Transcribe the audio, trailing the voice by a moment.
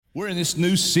We're in this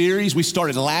new series we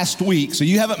started last week, so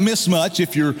you haven't missed much.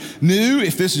 If you're new,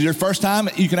 if this is your first time,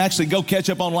 you can actually go catch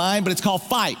up online, but it's called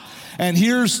Fight. And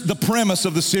here's the premise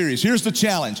of the series. Here's the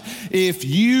challenge. If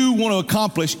you want to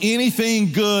accomplish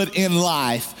anything good in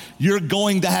life, you're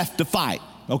going to have to fight,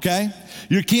 okay?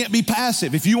 You can't be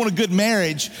passive. If you want a good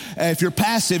marriage, if you're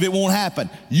passive, it won't happen.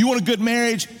 You want a good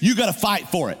marriage, you got to fight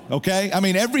for it, okay? I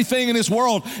mean, everything in this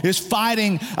world is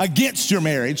fighting against your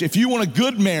marriage. If you want a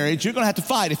good marriage, you're going to have to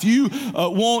fight. If you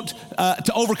want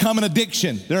to overcome an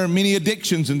addiction, there are many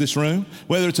addictions in this room,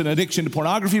 whether it's an addiction to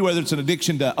pornography, whether it's an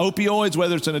addiction to opioids,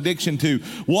 whether it's an addiction to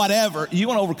whatever. You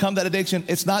want to overcome that addiction,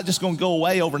 it's not just going to go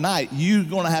away overnight. You're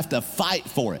going to have to fight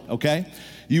for it, okay?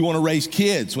 You want to raise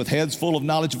kids with heads full of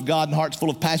knowledge of God and hearts full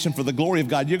of passion for the glory of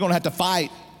God. You're going to have to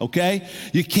fight, okay?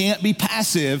 You can't be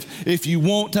passive if you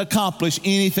want to accomplish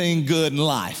anything good in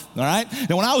life, all right?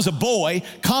 Now, when I was a boy,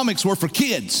 comics were for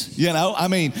kids, you know? I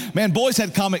mean, man, boys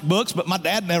had comic books, but my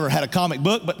dad never had a comic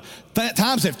book, but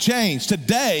times have changed.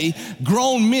 Today,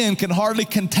 grown men can hardly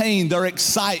contain their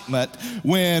excitement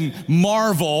when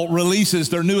Marvel releases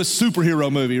their newest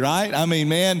superhero movie, right? I mean,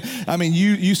 man,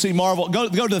 you see Marvel, go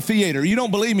to the theater. You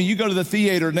don't believe me, you go to the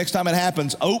theater next time it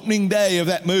happens, opening day of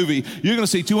that movie, you're going to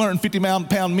see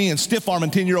 250-pound men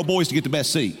stiff-arming 10-year-old boys to get the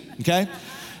best seat, okay?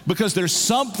 Because there's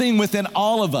something within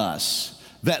all of us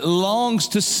that longs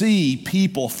to see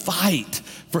people fight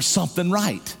for something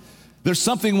right. There's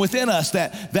something within us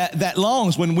that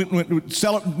longs. When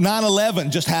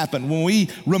 9/11 just happened, when we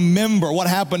remember what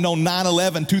happened on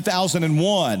 9/11,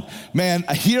 2001, man,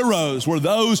 heroes were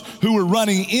those who were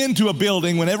running into a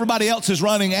building when everybody else is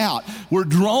running out. We're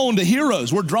drawn to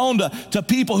heroes. We're drawn to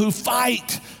people who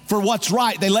fight for what's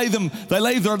right. They lay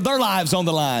their lives on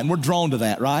the line. We're drawn to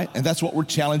that, right? And that's what we're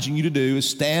challenging you to do, is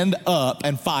stand up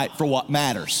and fight for what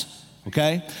matters,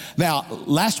 okay? Now,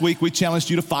 last week we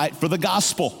challenged you to fight for the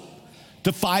gospel.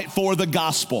 To fight for the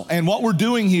gospel. And what we're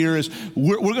doing here is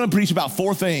we're going to preach about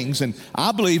four things, and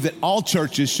I believe that all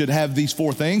churches should have these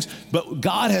four things, but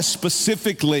God has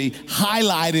specifically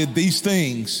highlighted these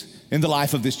things in the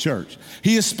life of this church.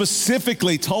 He has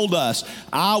specifically told us,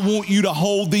 I want you to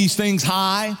hold these things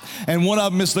high, and one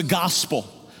of them is the gospel.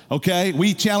 Okay,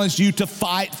 we challenged you to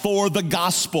fight for the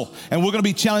gospel, and we're going to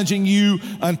be challenging you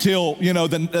until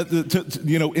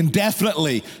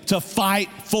indefinitely to fight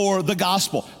for the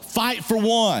gospel. Fight for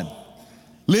one.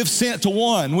 Live sent to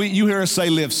one. You hear us say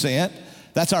live sent.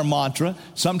 That's our mantra.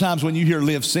 Sometimes when you hear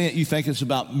live sent, you think it's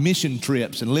about mission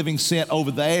trips and living sent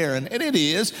over there, and it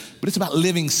is, but it's about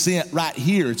living sent right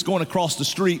here. It's going across the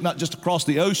street, not just across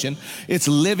the ocean. It's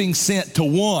living sent to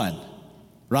one,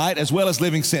 right? As well as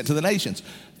living sent to the nations.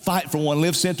 Fight for one,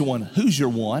 live sent to one. Who's your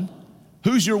one?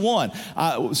 Who's your one?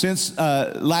 Since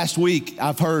last week,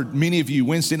 I've heard many of you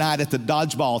Wednesday night at the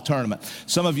dodgeball tournament.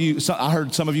 I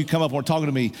heard some of you come up and were talking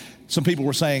to me. Some people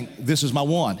were saying, this is my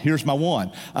one. Here's my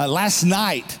one. Last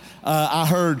night, I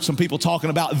heard some people talking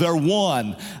about their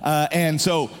one. And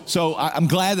so I'm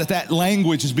glad that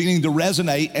language is beginning to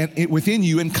resonate within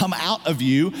you and come out of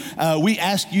you. We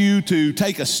ask you to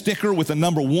take a sticker with a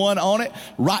number one on it,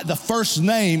 write the first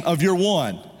name of your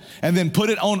one, and then put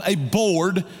it on a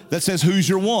board that says, who's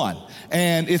your one?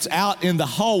 And it's out in the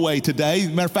hallway today.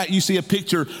 Matter of fact, you see a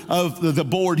picture of the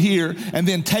board here, and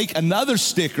then take another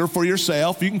sticker for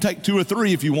yourself. You can take 2 or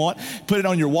 3 if you want. Put it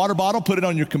on your water bottle, put it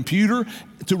on your computer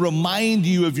to remind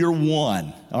you of your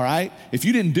one, all right? If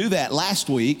you didn't do that last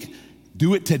week,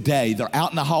 do it today. They're out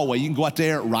in the hallway. You can go out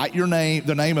there, write your name,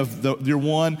 the name of your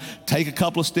one, take a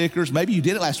couple of stickers. Maybe you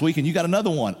did it last week and you got another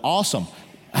one. Awesome.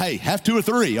 Hey, have 2 or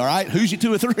 3, all right? Who's your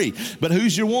 2 or 3? But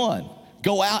who's your one?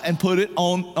 Go out and put it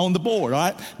on the board, all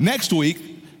right? Next week,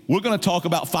 we're going to talk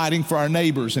about fighting for our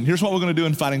neighbors. And here's what we're going to do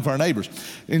in fighting for our neighbors.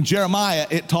 In Jeremiah,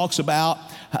 it talks about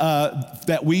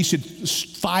that we should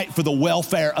fight for the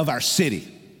welfare of our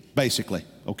city, basically,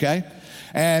 okay?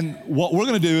 And what we're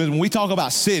going to do is when we talk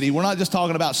about city, we're not just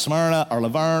talking about Smyrna or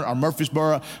Laverne or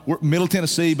Murfreesboro, Middle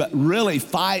Tennessee, but really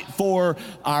fight for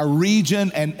our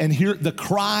region and hear the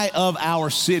cry of our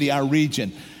city, our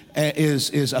region.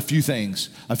 Is a few things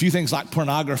like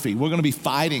pornography. We're going to be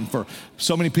fighting for,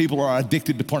 so many people are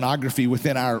addicted to pornography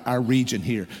within our region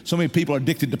here. So many people are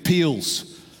addicted to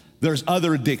pills. There's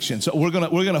other addictions. So we're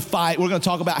gonna fight. We're gonna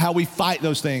talk about how we fight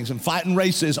those things and fighting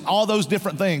racism, all those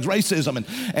different things, racism,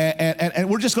 and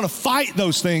we're just gonna fight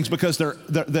those things because they're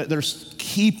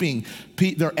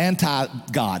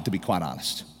anti-God, to be quite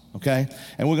honest. Okay?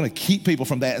 And we're going to keep people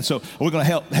from that. And so we're going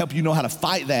to help you know how to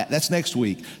fight that. That's next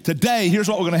week. Today, here's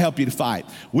what we're going to help you to fight.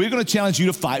 We're going to challenge you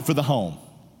to fight for the home.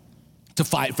 To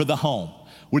fight for the home.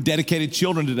 We're dedicated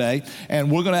children today, and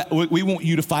we want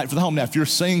you to fight for the home. Now, if you're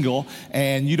single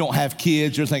and you don't have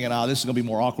kids, you're thinking, oh, this is going to be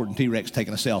more awkward than T-Rex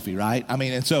taking a selfie, right? I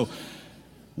mean, and so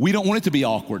we don't want it to be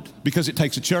awkward because it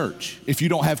takes a church. If you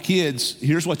don't have kids,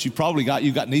 here's what you've probably got.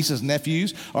 You've got nieces and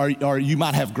nephews, or you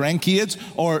might have grandkids,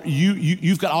 or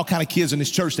you've got all kind of kids in this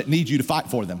church that need you to fight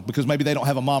for them because maybe they don't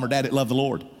have a mom or dad that love the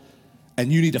Lord.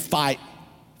 And you need to fight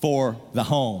for the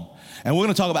home. And we're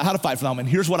going to talk about how to fight for the home. And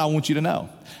here's what I want you to know.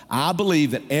 I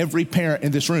believe that every parent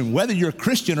in this room, whether you're a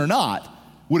Christian or not,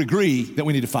 would agree that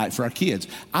we need to fight for our kids.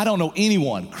 I don't know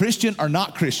anyone, Christian or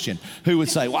not Christian, who would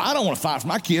say, well, I don't want to fight for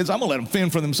my kids. I'm going to let them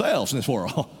fend for themselves in this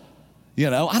world.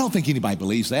 I don't think anybody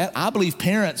believes that. I believe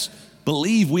parents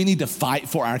believe we need to fight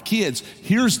for our kids.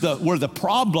 Here's where the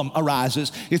problem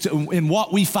arises. It's in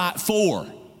what we fight for.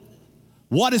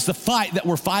 What is the fight that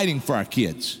we're fighting for our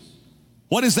kids?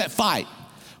 What is that fight?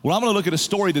 Well, I'm going to look at a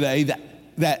story today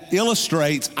that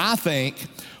illustrates, I think,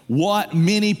 what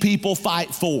many people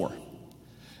fight for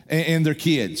in their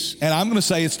kids. And I'm going to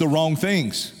say it's the wrong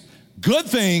things. Good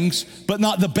things, but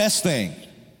not the best thing,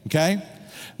 okay?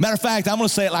 Matter of fact, I'm going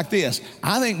to say it like this.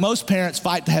 I think most parents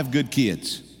fight to have good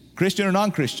kids, Christian or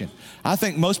non-Christian. I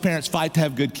think most parents fight to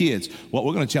have good kids. What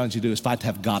we're going to challenge you to do is fight to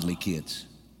have godly kids,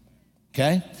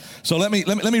 okay? So let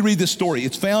me read this story.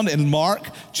 It's found in Mark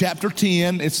chapter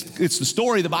 10. It's the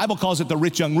story, the Bible calls it the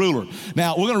rich young ruler.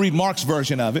 Now, we're going to read Mark's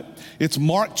version of it. It's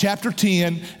Mark chapter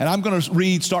 10, and I'm going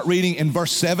to start reading in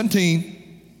verse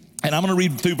 17, and I'm going to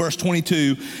read through verse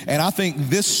 22. And I think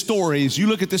this story, as you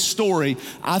look at this story,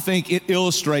 I think it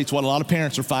illustrates what a lot of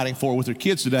parents are fighting for with their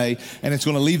kids today, and it's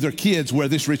going to leave their kids where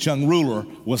this rich young ruler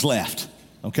was left,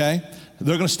 okay?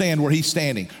 They're going to stand where he's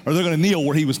standing, or they're going to kneel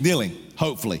where he was kneeling,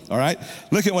 hopefully, all right?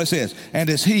 Look at what it says.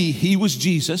 And as he was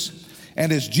Jesus,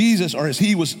 and as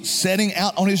he was setting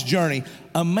out on his journey,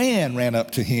 a man ran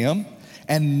up to him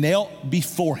and knelt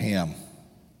before him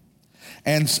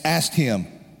and asked him,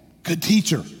 good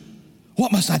teacher,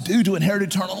 what must I do to inherit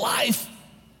eternal life?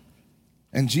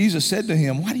 And Jesus said to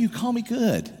him, why do you call me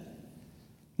good?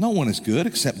 No one is good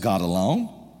except God alone.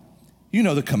 You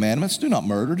know the commandments, do not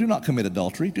murder, do not commit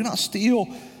adultery, do not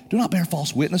steal, do not bear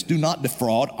false witness, do not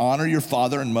defraud, honor your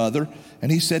father and mother.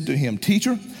 And he said to him,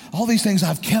 teacher, all these things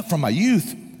I've kept from my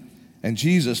youth. And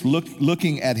Jesus,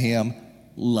 looking at him,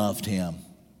 loved him.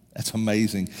 That's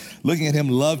amazing. Looking at him,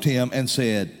 loved him and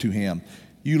said to him,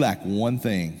 you lack one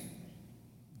thing.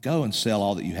 Go and sell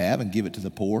all that you have and give it to the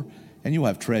poor, and you'll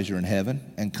have treasure in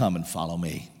heaven, and come and follow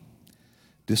me.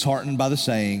 Disheartened by the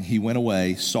saying, he went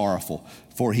away sorrowful,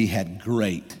 for he had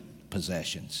great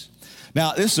possessions.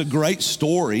 Now, this is a great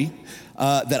story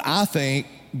that I think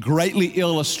greatly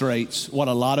illustrates what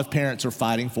a lot of parents are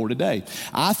fighting for today.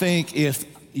 I think if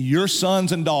your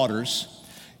sons and daughters,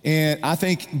 and I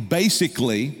think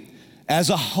basically as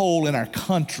a whole in our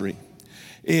country,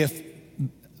 if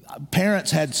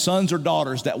parents had sons or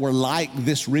daughters that were like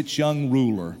this rich young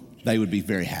ruler, they would be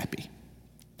very happy.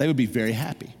 They would be very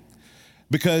happy.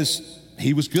 Because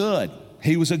he was good.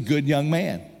 He was a good young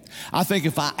man. I think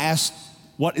if I asked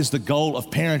what is the goal of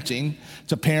parenting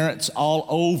to parents all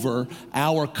over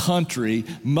our country,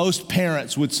 most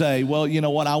parents would say, well, you know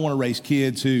what, I want to raise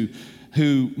kids who,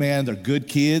 man, they're good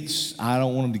kids. I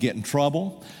don't want them to get in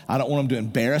trouble. I don't want them to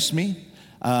embarrass me.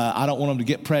 I don't want them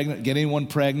to get anyone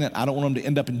pregnant. I don't want them to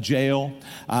end up in jail.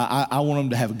 I want them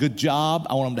to have a good job.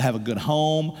 I want them to have a good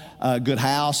home, a good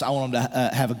house. I want them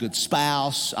to have a good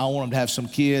spouse. I want them to have some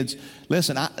kids.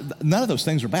 Listen, none of those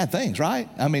things are bad things, right?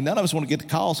 I mean, none of us want to get the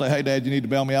call and say, hey, Dad, you need to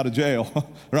bail me out of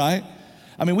jail, right?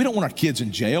 I mean, we don't want our kids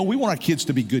in jail. We want our kids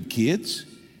to be good kids.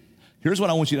 Here's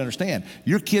what I want you to understand.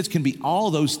 Your kids can be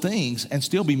all those things and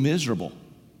still be miserable.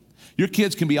 Your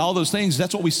kids can be all those things.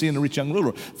 That's what we see in the rich young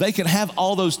ruler. They can have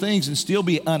all those things and still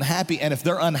be unhappy. And if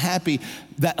they're unhappy,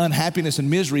 that unhappiness and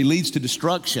misery leads to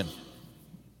destruction,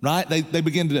 right? They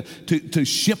begin to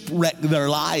shipwreck their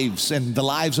lives and the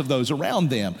lives of those around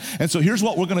them. And so here's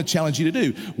what we're going to challenge you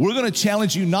to do. We're going to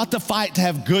challenge you not to fight to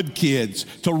have good kids,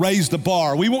 to raise the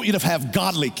bar. We want you to have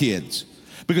godly kids,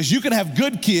 because you can have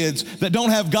good kids that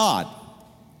don't have God.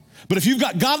 But if you've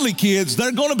got godly kids,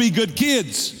 they're going to be good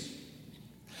kids.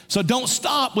 So don't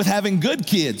stop with having good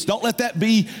kids. Don't let that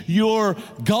be your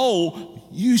goal.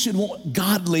 You should want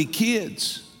godly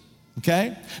kids,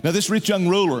 okay? Now, this rich young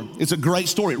ruler, it's a great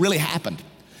story. It really happened.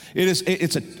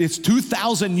 It's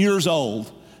 2,000 years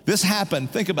old. This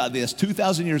happened, think about this,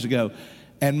 2,000 years ago.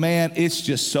 And man, it's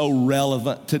just so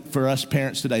relevant for us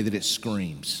parents today that it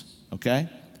screams, okay?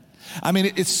 I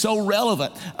mean, it's so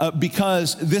relevant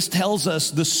because this tells us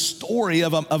the story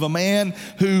of a man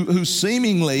who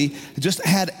seemingly just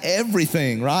had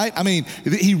everything, right? I mean,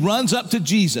 he runs up to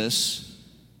Jesus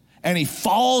And he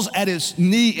falls at his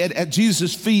knee, at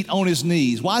Jesus' feet on his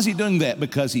knees. Why is he doing that?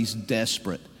 Because he's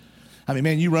desperate. I mean,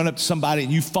 man, you run up to somebody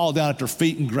and you fall down at their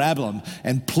feet and grab them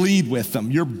and plead with them.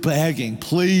 You're begging,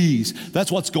 please.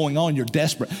 That's what's going on. You're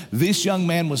desperate. This young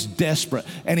man was desperate,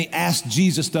 and he asked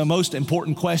Jesus the most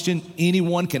important question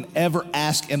anyone can ever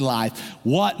ask in life.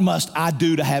 What must I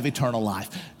do to have eternal life?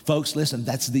 Folks, listen,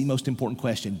 that's the most important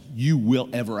question you will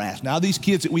ever ask. Now, these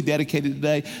kids that we dedicated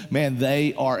today, man,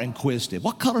 they are inquisitive.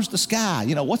 What color's the sky?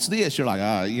 You know, what's this? You're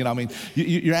like,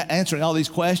 you're answering all these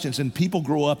questions, and people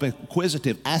grow up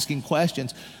inquisitive, asking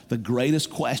questions. The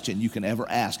greatest question you can ever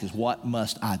ask is, what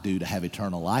must I do to have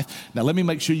eternal life? Now, let me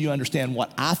make sure you understand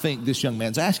what I think this young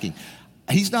man's asking.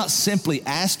 He's not simply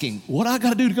asking, what do I got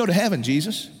to do to go to heaven,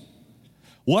 Jesus?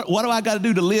 What do I got to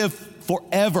do to live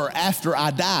forever after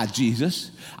I die,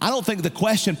 Jesus? I don't think the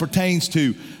question pertains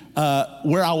to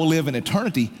where I will live in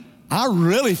eternity. I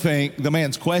really think the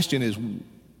man's question is,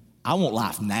 I want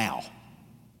life now,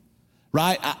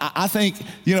 right? I think,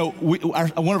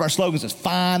 one of our slogans is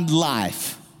find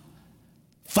life.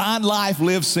 Find life,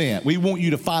 live sin. We want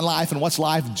you to find life. And what's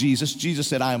life? Jesus. Jesus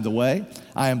said, I am the way,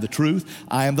 I am the truth,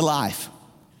 I am the life.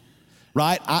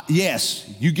 Right? Yes,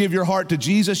 you give your heart to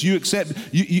Jesus, you accept,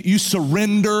 you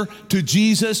surrender to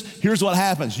Jesus. Here's what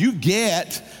happens. You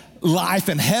get life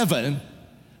in heaven,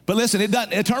 but listen,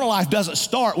 eternal life doesn't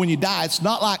start when you die. It's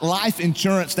not like life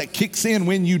insurance that kicks in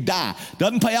when you die.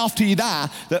 Doesn't pay off till you die.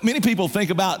 That many people think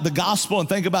about the gospel and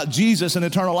think about Jesus and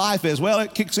eternal life as, well,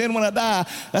 it kicks in when I die.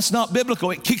 That's not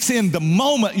biblical. It kicks in the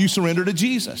moment you surrender to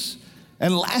Jesus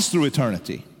and lasts through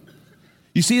eternity.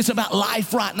 You see, it's about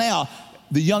life right now.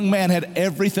 The young man had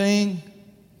everything,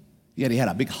 yet he had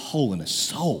a big hole in his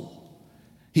soul.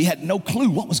 He had no clue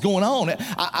what was going on.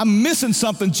 I'm missing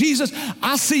something. Jesus,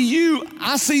 I see you.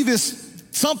 I see this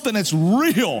something that's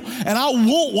real, and I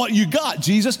want what you got,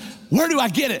 Jesus. Where do I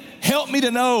get it? Help me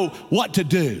to know what to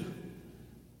do.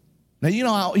 Now,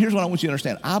 here's what I want you to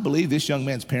understand. I believe this young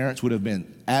man's parents would have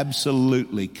been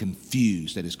absolutely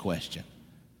confused at his question.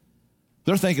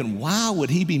 They're thinking, why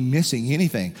would he be missing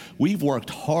anything? We've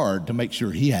worked hard to make sure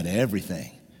he had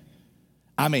everything.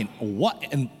 I mean,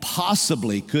 what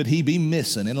impossibly could he be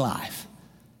missing in life?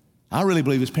 I really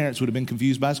believe his parents would have been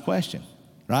confused by his question,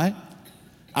 right?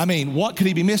 I mean, what could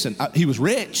he be missing? He was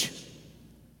rich.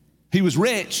 He was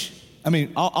rich. I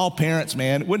mean, all parents,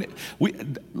 man,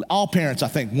 all parents, I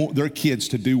think, want their kids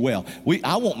to do well.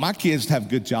 I want my kids to have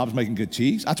good jobs making good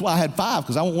cheese. That's why I had 5,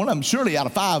 because I want one of them, surely out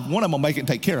of 5, one of them will make it and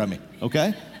take care of me,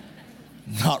 okay?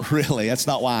 Not really. That's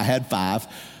not why I had 5.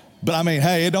 But I mean,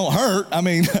 hey, it don't hurt. I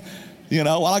mean,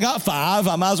 while I got 5,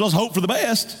 I might as well hope for the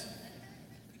best.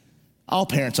 All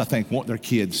parents, I think, want their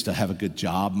kids to have a good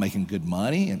job, making good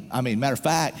money. And I mean, matter of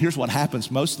fact, here's what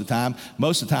happens most of the time.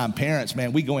 Most of the time, parents,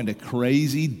 man, we go into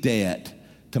crazy debt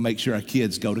to make sure our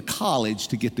kids go to college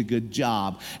to get the good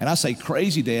job. And I say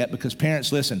crazy debt because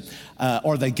parents, listen,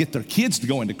 or they get their kids to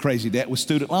go into crazy debt with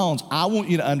student loans. I want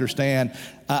you to understand,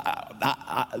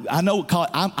 I know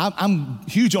I'm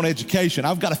huge on education.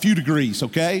 I've got a few degrees,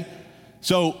 okay?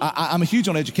 So I'm huge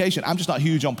on education. I'm just not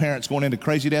huge on parents going into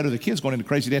crazy debt or the kids going into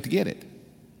crazy debt to get it.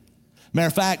 Matter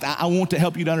of fact, I want to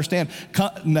help you to understand.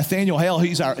 Nathaniel Hale,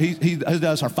 he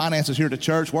does our finances here at the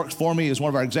church, works for me, is one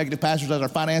of our executive pastors, does our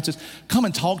finances. Come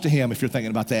and talk to him if you're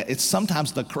thinking about that. It's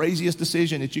sometimes the craziest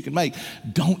decision that you can make.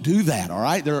 Don't do that, all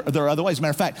right? There are other ways. Matter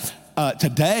of fact,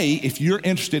 today, if you're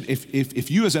interested,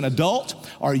 if you as an adult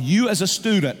or you as a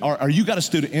student, or you got a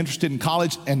student interested in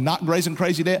college and not raising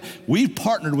crazy debt, we've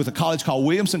partnered with a college called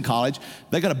Williamson College.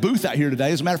 They got a booth out here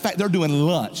today. As a matter of fact, they're doing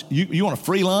lunch. You want a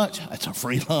free lunch? It's a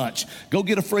free lunch. Go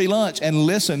get a free lunch and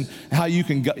listen how you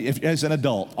can go, as an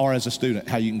adult or as a student,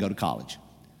 how you can go to college.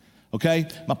 Okay?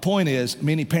 My point is,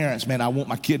 many parents, man, I want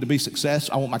my kid to be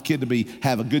successful. I want my kid to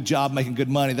have a good job, making good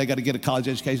money. They got to get a college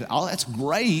education. All that's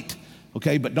great.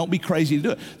 Okay, but don't be crazy to do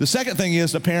it. The second thing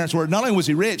is the parents were, not only was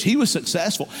he rich, he was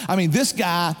successful. I mean, this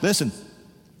guy, listen,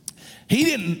 he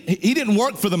didn't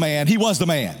work for the man, he was the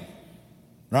man,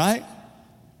 right?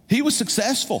 He was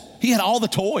successful. He had all the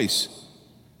toys,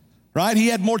 right? He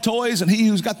had more toys, and he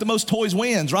who's got the most toys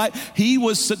wins, right? He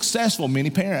was successful. Many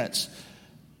parents,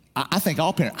 I think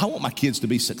all parents, I want my kids to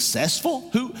be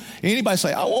successful. Anybody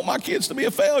say, I want my kids to be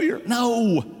a failure?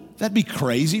 No. That'd be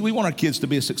crazy. We want our kids to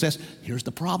be a success. Here's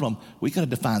the problem. We got to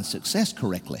define success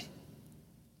correctly.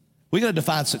 We got to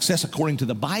define success according to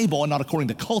the Bible and not according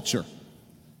to culture.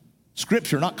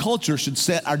 Scripture, not culture, should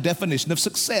set our definition of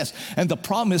success. And the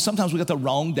problem is sometimes we got the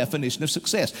wrong definition of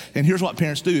success. And here's what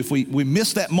parents do. If we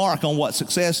miss that mark on what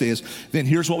success is, then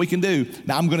here's what we can do.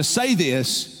 Now, I'm going to say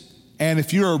this, and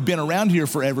if you've been around here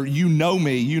forever, you know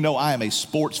me. You know I am a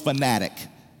sports fanatic,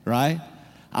 right?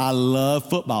 I love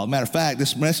football. Matter of fact,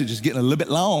 this message is getting a little bit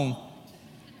long.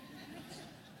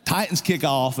 Titans kick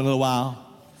off in a little while.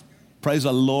 Praise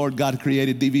the Lord, God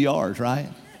created DVRs, right?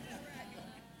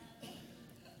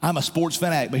 I'm a sports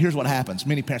fanatic, but here's what happens.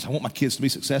 Many parents, I want my kids to be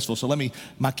successful, so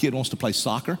my kid wants to play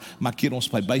soccer, my kid wants to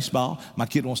play baseball, my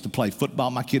kid wants to play football,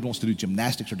 my kid wants to do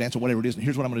gymnastics or dance or whatever it is, and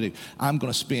here's what I'm gonna do. I'm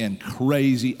gonna spend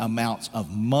crazy amounts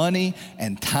of money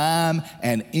and time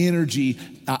and energy.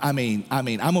 I'm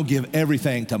gonna give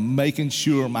everything to making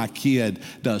sure my kid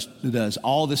does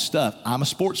all this stuff. I'm a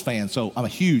sports fan, so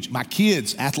my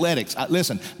kids, athletics.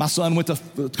 Listen, my son went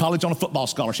to college on a football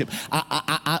scholarship.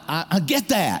 I get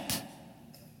that.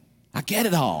 I get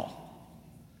it all.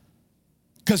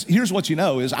 Because here's what you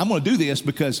know is I'm going to do this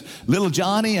because little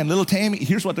Johnny and little Tammy,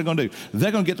 here's what they're going to do.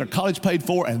 They're going to get their college paid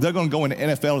for, and they're going to go into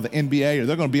NFL or the NBA, or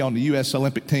they're going to be on the U.S.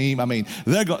 Olympic team.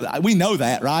 We know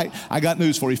that, right? I got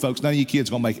news for you folks. None of you kids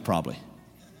are going to make it probably.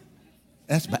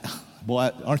 That's bad.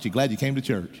 Boy, aren't you glad you came to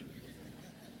church?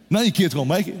 None of you kids are going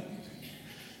to make it.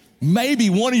 Maybe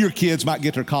one of your kids might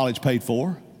get their college paid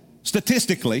for,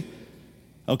 statistically,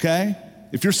 okay?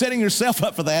 If you're setting yourself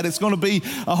up for that, it's going to be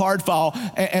a hard fall.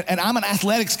 And I'm an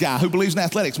athletics guy who believes in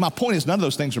athletics. My point is none of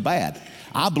those things are bad.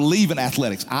 I believe in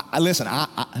athletics. Listen,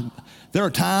 there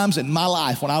are times in my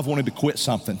life when I've wanted to quit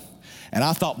something. And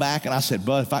I thought back and I said,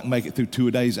 bud, if I can make it through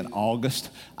 2 days in August,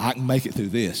 I can make it through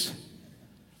this.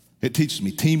 It teaches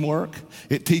me teamwork.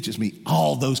 It teaches me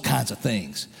all those kinds of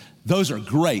things. Those are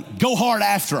great. Go hard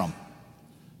after them.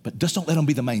 But just don't let them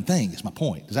be the main thing is my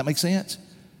point. Does that make sense?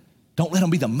 Don't let them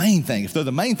be the main thing. If they're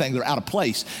the main thing, they're out of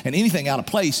place. And anything out of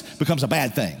place becomes a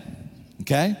bad thing,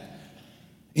 okay?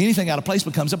 Anything out of place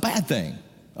becomes a bad thing,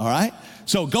 all right?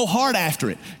 So go hard after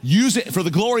it. Use it for the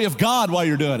glory of God while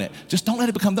you're doing it. Just don't let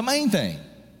it become the main thing,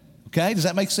 okay? Does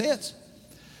that make sense?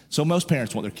 So most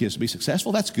parents want their kids to be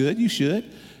successful. That's good. You should.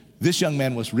 This young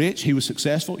man was rich. He was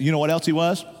successful. You know what else he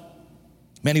was?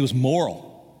 Man, he was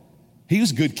moral. He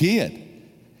was a good kid.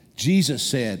 Jesus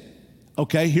said,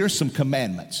 okay, here's some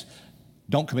commandments.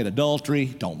 Don't commit adultery,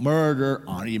 don't murder,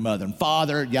 honor your mother and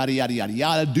father, yada, yada, yada,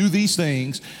 yada. Do these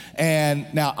things.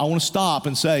 And now I want to stop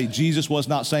and say, Jesus was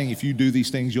not saying if you do these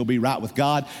things, you'll be right with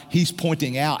God. He's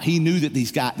pointing out, he knew that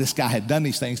this guy had done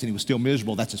these things and he was still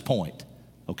miserable. That's his point,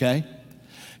 okay?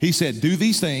 He said, do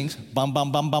these things, bum,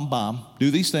 bum, bum, bum, bum,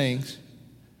 do these things.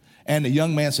 And the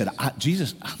young man said,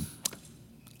 Jesus,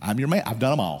 I'm your man. I've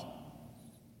done them all.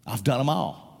 I've done them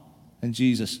all. And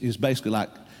Jesus is basically like,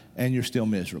 and you're still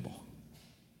miserable.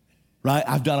 Right?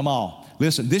 I've done them all.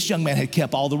 Listen, this young man had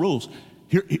kept all the rules.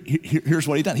 Here's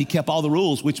what he done. He kept all the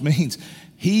rules, which means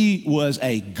he was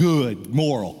a good,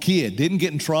 moral kid. Didn't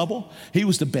get in trouble. He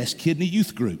was the best kid in the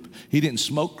youth group. He didn't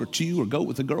smoke or chew or go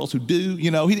with the girls who do.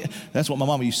 You know, that's what my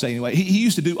mama used to say anyway. He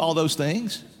used to do all those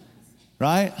things,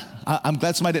 right? I'm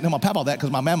glad somebody didn't tell my papa that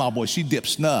because my mama, boy, she dipped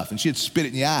snuff and she'd spit it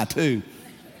in the eye too.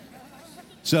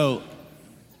 So...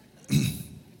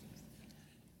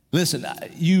 Listen,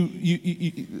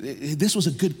 this was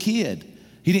a good kid.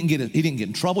 He didn't get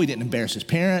in trouble. He didn't embarrass his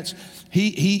parents.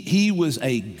 He was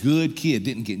a good kid.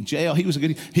 Didn't get in jail. He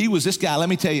was this guy. Let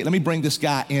me tell you. Let me bring this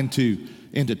guy into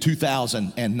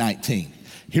 2019.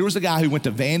 Here was a guy who went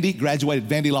to Vandy, graduated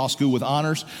Vandy Law School with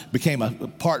honors, became a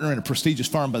partner in a prestigious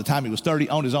firm by the time he was 30,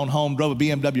 owned his own home, drove a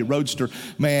BMW Roadster.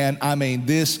 Man, I mean,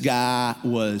 this guy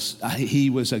was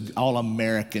an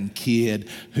all-American kid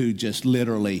who just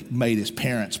literally made his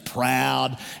parents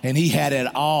proud, and he had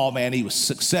it all, man. He was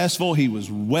successful, he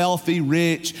was wealthy,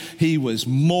 rich, he was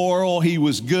moral, he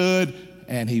was good,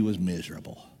 and he was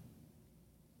miserable.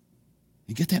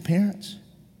 You get that, parents?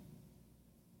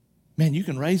 Man, you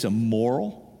can raise a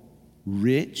moral,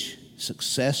 rich,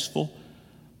 successful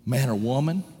man or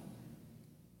woman,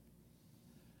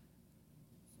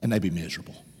 and they be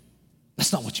miserable.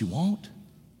 That's not what you want.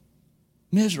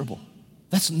 Miserable.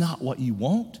 That's not what you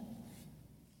want.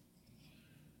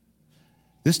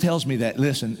 This tells me that,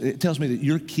 listen, it tells me that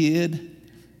your kid,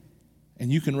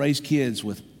 and you can raise kids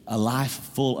with a life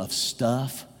full of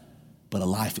stuff, but a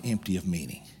life empty of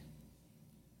meaning.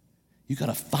 You got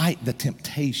to fight the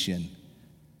temptation.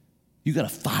 You got to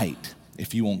fight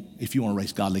if you want to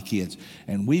raise godly kids.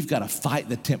 And we've got to fight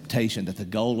the temptation that the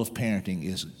goal of parenting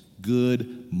is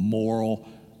good, moral,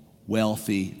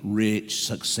 wealthy, rich,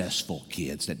 successful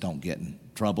kids that don't get in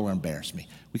trouble or embarrass me.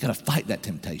 We got to fight that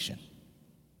temptation.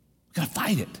 We got to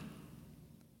fight it.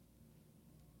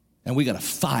 And we got to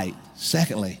fight,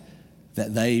 secondly,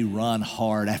 that they run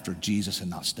hard after Jesus and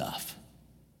not stuff.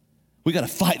 We got to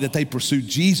fight that they pursue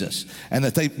Jesus and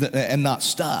and not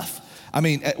stuff. I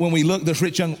mean, when we look, this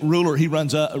rich young ruler, he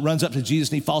runs up to Jesus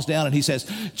and he falls down and he says,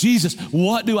 Jesus,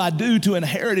 what do I do to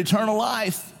inherit eternal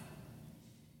life?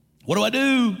 What do I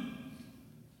do?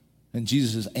 And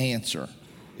Jesus' answer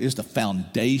is the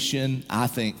foundation, I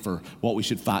think, for what we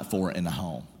should fight for in the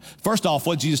home. First off,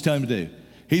 what did Jesus tell him to do?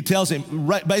 He tells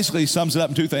him, basically sums it up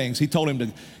in two things. He told him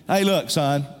to, hey, look,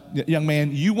 son, young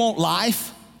man, you want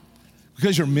life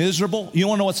because you're miserable? You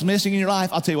want to know what's missing in your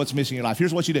life? I'll tell you what's missing in your life.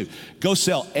 Here's what you do. Go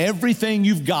sell everything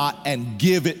you've got and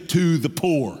give it to the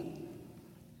poor.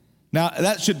 Now,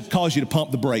 that should cause you to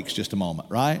pump the brakes just a moment,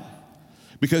 right?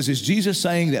 Because is Jesus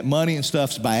saying that money and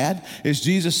stuff's bad? Is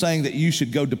Jesus saying that you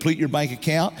should go deplete your bank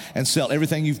account and sell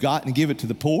everything you've got and give it to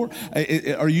the poor?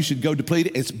 Or you should go deplete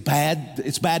it? It's bad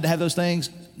to have those things?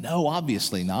 No,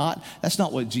 obviously not. That's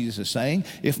not what Jesus is saying.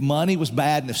 If money was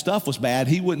bad and if stuff was bad,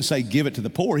 he wouldn't say give it to the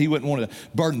poor. He wouldn't want to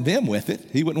burden them with it.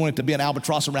 He wouldn't want it to be an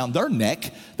albatross around their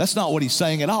neck. That's not what he's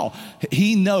saying at all.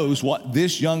 He knows what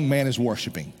this young man is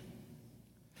worshiping.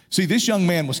 See, this young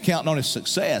man was counting on his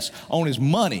success, on his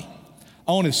money,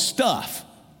 on his stuff.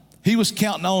 He was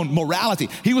counting on morality.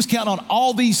 He was counting on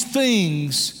all these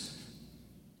things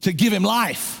to give him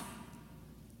life,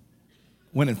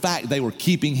 when in fact they were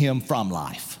keeping him from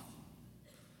life.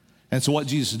 And so what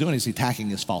Jesus is doing is attacking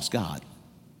this false god.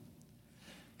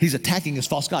 He's attacking his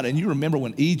false god. And you remember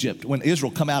when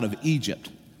Israel come out of Egypt,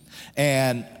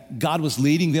 and God was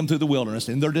leading them through the wilderness.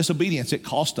 In their disobedience, it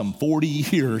cost them 40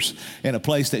 years in a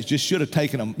place that just should have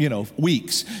taken them,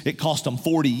 weeks. It cost them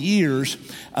 40 years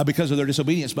because of their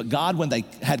disobedience. But God, when they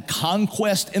had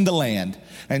conquest in the land,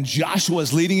 and Joshua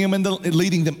was leading them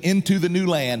into the new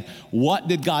land, what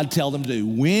did God tell them to do?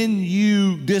 When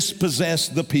you dispossess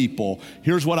the people,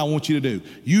 here's what I want you to do.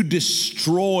 You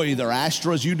destroy their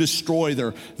Ashtoreths. You destroy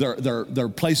their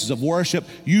places of worship.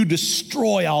 You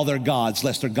destroy all their gods,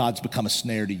 lest their gods become a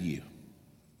snare to you.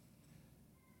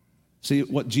 See,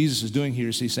 what Jesus is doing here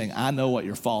is he's saying, I know what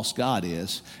your false god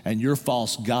is, and your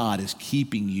false god is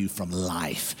keeping you from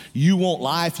life. You want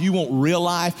life. You want real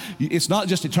life. It's not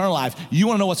just eternal life. You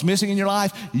want to know what's missing in your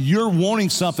life? You're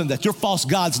wanting something that your false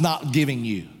god's not giving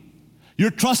you. You're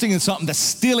trusting in something that's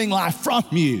stealing life from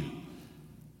you.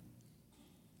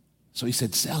 So he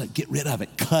said, sell it, get rid of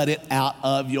it, cut it out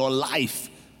of your life.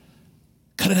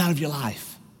 Cut it out of your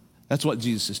life. That's what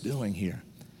Jesus is doing here.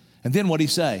 And then what did he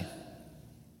say?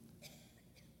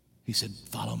 He said,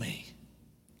 follow me.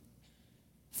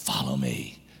 Follow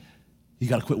me. You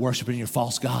got to quit worshiping your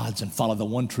false gods and follow the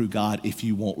one true God if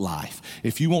you want life.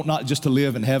 If you want not just to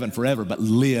live in heaven forever, but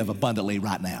live abundantly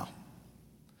right now.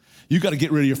 You got to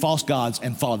get rid of your false gods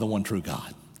and follow the one true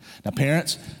God. Now,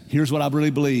 parents, here's what I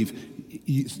really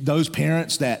believe. Those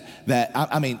parents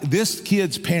this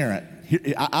kid's parent,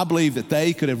 I believe that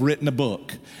they could have written a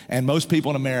book, and most people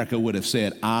in America would have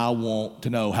said, I want to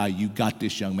know how you got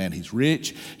this young man. He's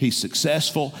rich, he's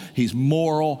successful, he's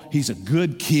moral, he's a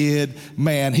good kid.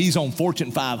 Man, he's on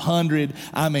Fortune 500.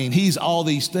 I mean, he's all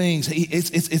these things.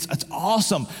 It's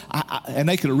awesome. And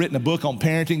they could have written a book on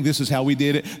parenting. This is how we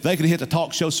did it. They could have hit the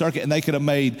talk show circuit, and they could have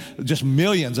made just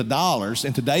millions of dollars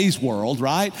in today's world,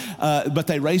 right? But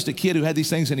they raised a kid who had these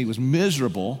things, and he was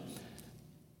miserable.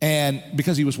 And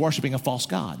because he was worshiping a false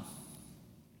god.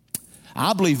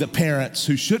 I believe that parents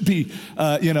who should be,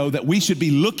 that we should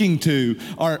be looking to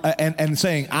and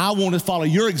saying, I want to follow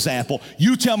your example.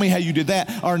 You tell me how you did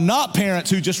that. Are not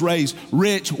parents who just raise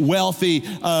rich, wealthy,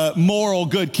 moral,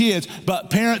 good kids,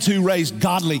 but parents who raise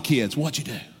godly kids. What'd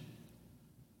you do?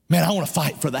 Man, I want to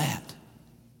fight for that.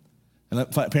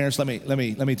 And parents, let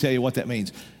me tell you what that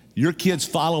means. Your kids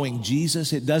following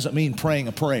Jesus, it doesn't mean praying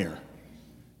a prayer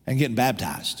and getting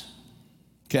baptized,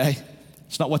 okay?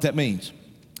 It's not what that means.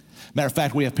 Matter of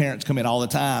fact, we have parents come in all the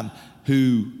time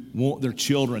who want their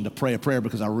children to pray a prayer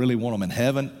because I really want them in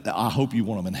heaven. I hope you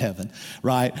want them in heaven,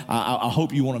 right? I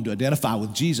hope you want them to identify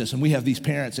with Jesus. And we have these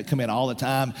parents that come in all the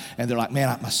time, and they're like,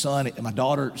 man, my son and my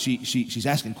daughter, she's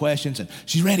asking questions, and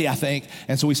she's ready, I think.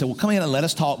 And so we said, well, come in and let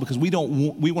us talk, because we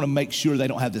want to make sure they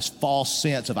don't have this false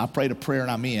sense of I prayed a prayer and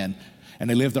I'm in, and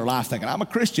they live their life thinking, I'm a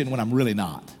Christian when I'm really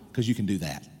not, because you can do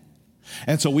that.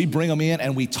 And so we bring them in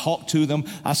and we talk to them.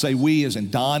 I say we as in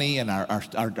Donnie and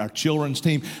our children's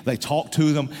team. They talk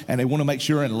to them and they want to make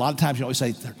sure. And a lot of times, we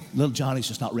say, little Johnny's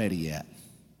just not ready yet.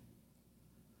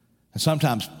 And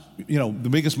sometimes, the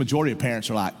biggest majority of parents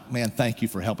are like, man, thank you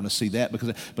for helping us see that.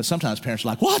 But sometimes parents are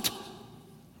like, what?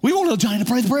 We want little Johnny to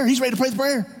pray the prayer. He's ready to pray the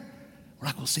prayer. We're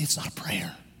like, well, see, it's not a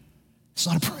prayer. It's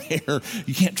not a prayer.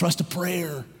 You can't trust a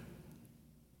prayer.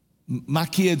 My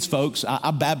kids, folks,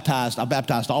 I baptized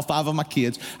all 5 of my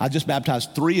kids. I just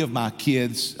baptized 3 of my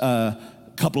kids a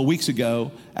couple of weeks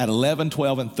ago at 11,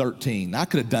 12, and 13. I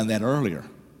could have done that earlier.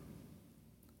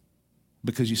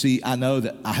 Because you see, I know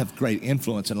that I have great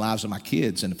influence in the lives of my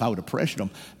kids, and if I would have pressured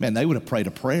them, man, they would have prayed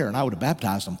a prayer, and I would have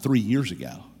baptized them 3 years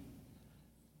ago.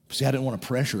 See, I didn't want to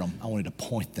pressure them. I wanted to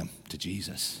point them to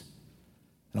Jesus.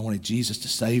 And I wanted Jesus to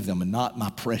save them and not my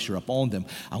pressure upon them.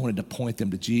 I wanted to point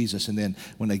them to Jesus. And then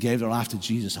when they gave their life to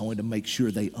Jesus, I wanted to make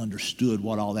sure they understood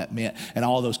what all that meant and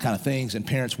all those kind of things. And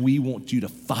parents, we want you to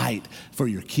fight for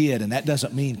your kid. And that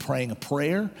doesn't mean praying a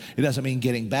prayer. It doesn't mean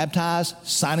getting baptized,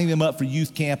 signing them up for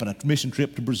youth camp and a mission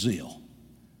trip to Brazil.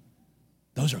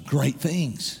 Those are great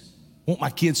things. I want my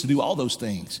kids to do all those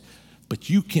things. But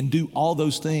you can do all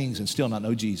those things and still not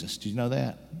know Jesus. Did you know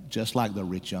that? Just like the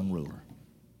rich young ruler.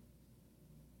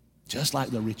 Just like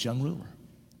the rich young ruler.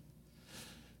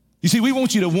 You see, we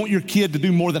want you to want your kid to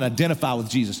do more than identify with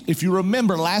Jesus. If you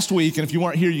remember last week, and if you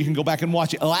weren't here, you can go back and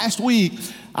watch it. Last week,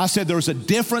 I said there was a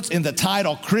difference in the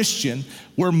title Christian,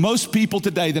 where most people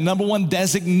today, the number one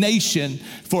designation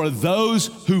for those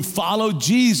who follow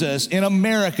Jesus in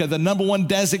America, the number one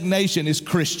designation is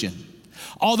Christian.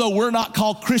 Although we're not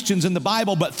called Christians in the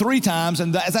Bible, but 3 times,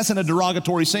 and that's in a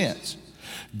derogatory sense.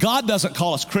 God doesn't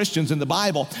call us Christians in the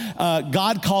Bible.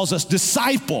 God calls us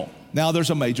disciple. Now, there's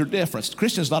a major difference.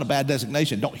 Christian is not a bad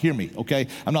designation. Don't hear me, okay?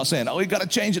 I'm not saying, you got to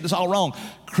change it. It's all wrong.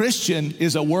 Christian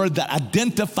is a word that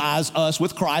identifies us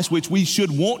with Christ, which we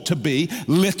should want to be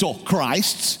little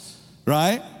Christs,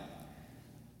 right?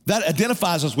 That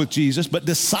identifies us with Jesus, but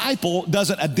disciple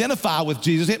doesn't identify with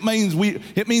Jesus. It means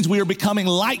we are becoming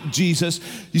like Jesus.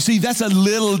 You see, that's a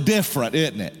little different,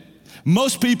 isn't it?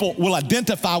 Most people will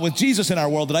identify with Jesus in our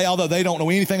world today, although they don't know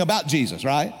anything about Jesus,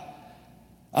 right?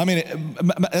 I mean,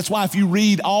 that's why if you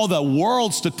read all the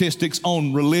world statistics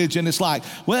on religion, it's like,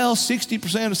 60% or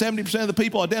 70% of the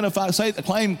people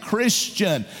claim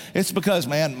Christian. It's because,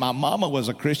 man, my mama was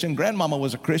a Christian, grandmama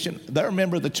was a Christian, they're a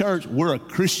member of the church, we're a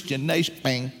Christian nation.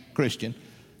 Bang, Christian,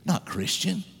 not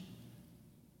Christian,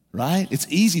 right? It's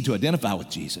easy to identify with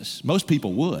Jesus. Most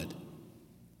people would.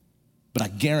 But I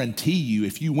guarantee you,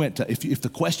 if the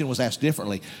question was asked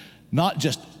differently, not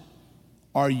just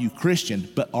are you Christian,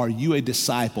 but are you a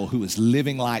disciple who is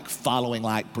living like, following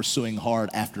like, pursuing hard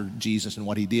after Jesus and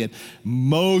what he did,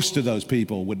 most of those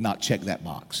people would not check that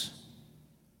box.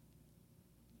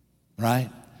 Right?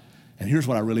 And here's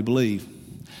what I really believe.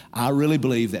 I really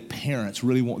believe that parents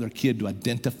really want their kid to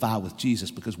identify with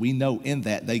Jesus because we know in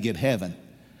that they get heaven.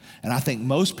 And I think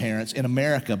most parents in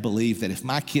America believe that if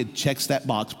my kid checks that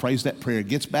box, prays that prayer,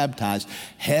 gets baptized,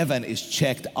 heaven is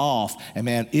checked off. And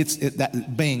man,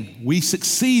 we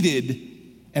succeeded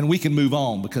and we can move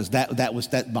on because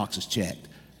that box is checked.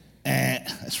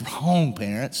 That's wrong,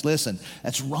 parents. Listen,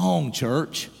 that's wrong,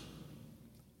 church.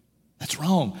 That's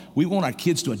wrong. We want our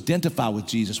kids to identify with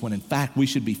Jesus when in fact we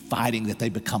should be fighting that they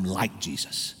become like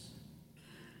Jesus.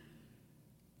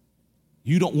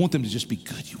 You don't want them to just be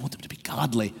good. You want them to be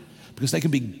godly. Because they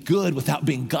can be good without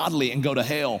being godly and go to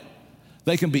hell.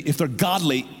 They can be, if they're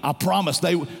godly, I promise,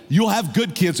 you'll have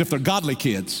good kids if they're godly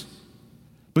kids.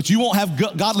 But you won't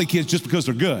have godly kids just because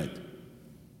they're good.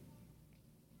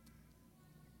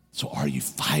 So are you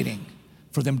fighting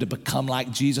for them to become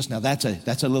like Jesus? Now that's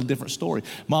a little different story.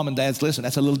 Mom and dads, listen,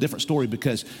 that's a little different story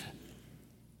because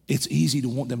it's easy to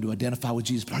want them to identify with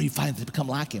Jesus, but are you fighting to become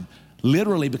like him?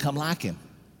 Literally become like him.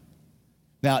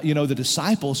 Now, the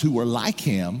disciples who were like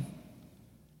him,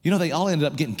 they all ended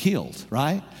up getting killed,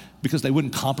 right? Because they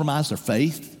wouldn't compromise their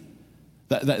faith.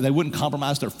 They wouldn't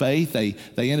compromise their faith. They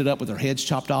ended up with their heads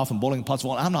chopped off and boiling pots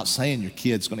of oil. I'm not saying your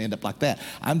kid's going to end up like that.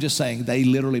 I'm just saying they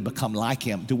literally become like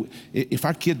him. If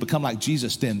our kid become like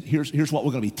Jesus, then here's what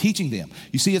we're going to be teaching them.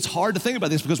 You see, it's hard to think about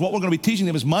this because what we're going to be teaching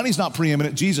them is money's not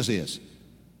preeminent, Jesus is.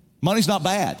 Money's not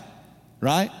bad,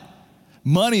 right?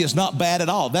 Money is not bad at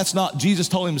all. That's not, Jesus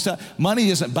told him himself,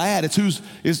 money isn't bad. It's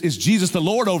is Jesus the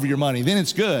Lord over your money? Then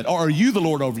it's good. Or are you the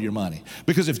Lord over your money?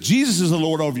 Because if Jesus is the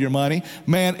Lord over your money,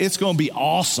 man, it's going to be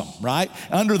awesome, right?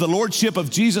 Under the lordship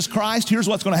of Jesus Christ, here's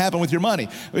what's going to happen with your money.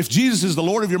 If Jesus is the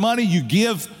Lord of your money, you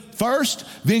give first,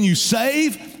 then you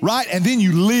save, right? And then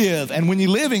you live. And when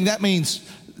you're living, that means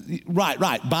right,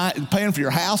 paying for your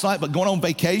house, right? But going on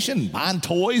vacation, buying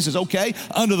toys is okay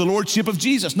under the lordship of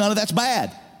Jesus. None of that's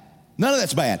bad. None of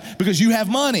that's bad because you have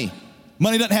money.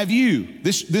 Money doesn't have you.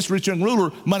 This rich young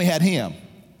ruler, money had him.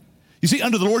 You see,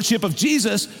 under the lordship of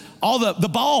Jesus, all the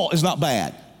ball is not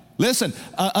bad. Listen,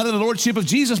 under the lordship of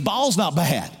Jesus, ball's not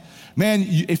bad. Man,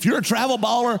 if you're a travel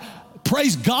baller,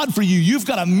 praise God for you. You've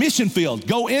got a mission field.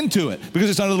 Go into it because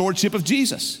it's under the lordship of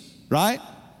Jesus, right?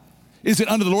 Is it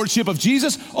under the lordship of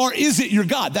Jesus or is it your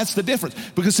God? That's the difference.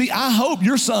 Because see, I hope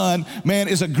your son, man,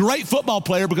 is a great football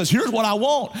player because here's what I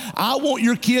want. I want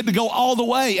your kid to go all the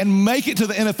way and make it to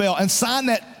the NFL and sign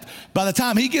that, by the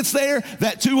time he gets there,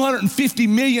 that $250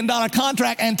 million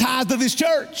contract and tithe to this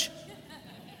church.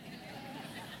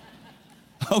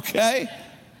 Okay?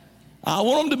 I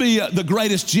want them to be the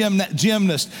greatest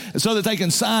gymnast so that they can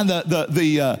sign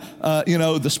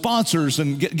the sponsors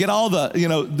and get all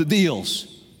the deals.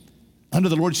 Under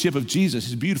the lordship of Jesus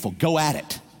is beautiful. Go at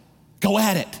it. Go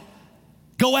at it.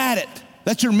 Go at it.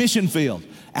 That's your mission field.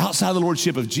 Outside the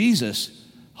lordship of Jesus,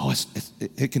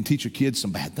 it can teach your kids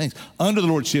some bad things. Under the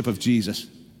lordship of Jesus,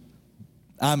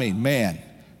 I mean, man,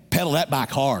 pedal that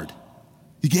bike hard.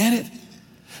 You get it?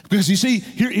 Because you see,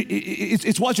 here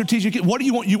it's what you're teaching your kid. What do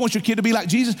you want? You want your kid to be like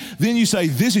Jesus? Then you say,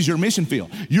 this is your mission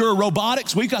field. You're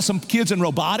robotics. We've got some kids in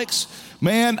robotics.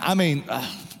 Man, I mean,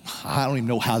 I don't even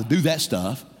know how to do that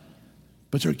stuff.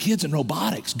 But there are kids in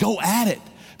robotics. Go at it.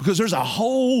 Because there's a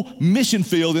whole mission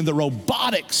field in the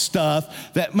robotics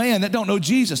stuff that don't know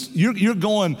Jesus. You're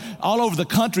going all over the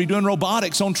country doing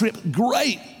robotics on trip.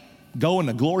 Great. Go in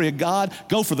the glory of God.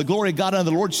 Go for the glory of God under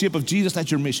the lordship of Jesus.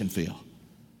 That's your mission field.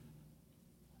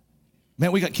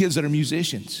 Man, we got kids that are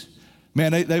musicians.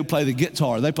 Man, they play the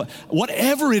guitar. They play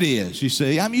whatever it is, you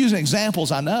see. I'm using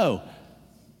examples I know.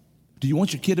 Do you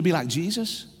want your kid to be like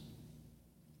Jesus?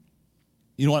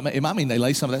 You know what? It might mean they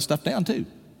lay some of that stuff down too.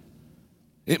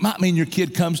 It might mean your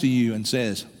kid comes to you and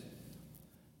says,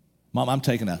 Mom, I'm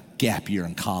taking a gap year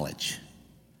in college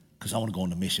because I want to go on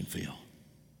the mission field.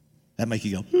 That make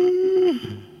you go,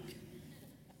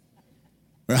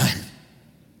 right?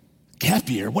 Gap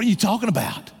year? What are you talking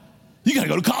about? You got to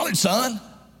go to college, son.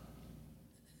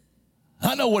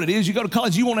 I know what it is. You go to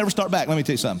college, you won't ever start back. Let me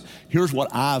tell you something. Here's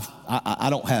what I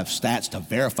don't have stats to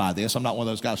verify this. I'm not one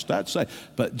of those guys stats to say,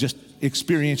 but just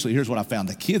experientially, here's what I found.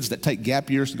 The kids that take gap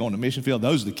years to go on the mission field,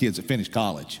 those are the kids that finish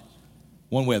college,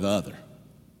 one way or the other.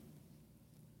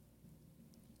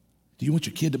 Do you want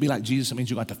your kid to be like Jesus? It means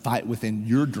you're going to have to fight within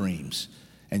your dreams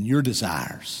and your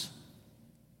desires.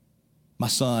 My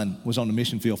son was on the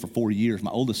mission field for 4 years,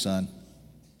 my oldest son.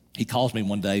 He calls me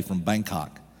one day from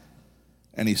Bangkok.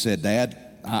 And he said, Dad,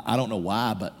 I don't know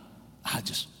why, but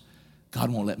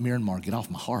God won't let Myanmar get off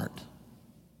my heart.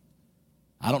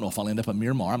 I don't know if I'll end up in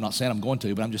Myanmar. I'm not saying I'm going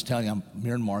to, but I'm just telling you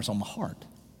Myanmar's on my heart.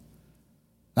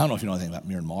 I don't know if you know anything about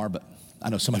Myanmar, but I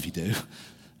know some of you do.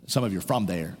 Some of you are from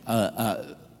there.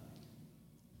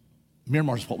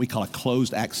 Myanmar is what we call a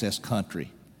closed access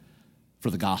country for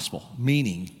the gospel,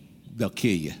 meaning they'll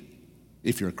kill you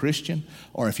if you're a Christian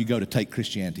or if you go to take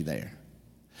Christianity there.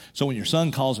 So when your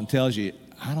son calls and tells you,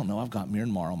 I don't know, I've got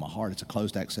Myanmar on my heart, it's a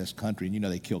closed access country, and you know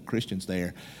they kill Christians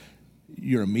there,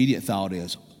 your immediate thought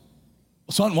is,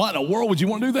 son, why in the world would you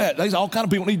want to do that? There's all kind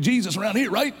of people need Jesus around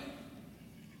here, right?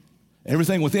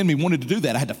 Everything within me wanted to do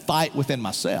that. I had to fight within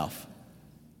myself.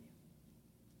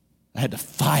 I had to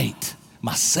fight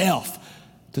myself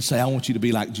to say, I want you to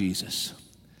be like Jesus.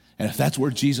 And if that's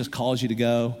where Jesus calls you to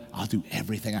go, I'll do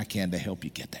everything I can to help you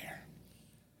get there.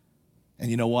 And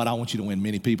you know what? I want you to win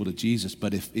many people to Jesus,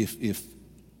 but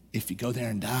if you go there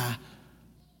and die,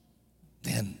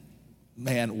 then,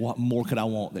 man, what more could I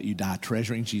want that you die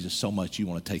treasuring Jesus so much you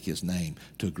want to take his name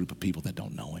to a group of people that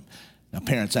don't know him. Now,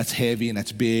 parents, that's heavy and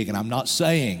that's big, and I'm not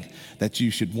saying that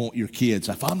you should want your kids.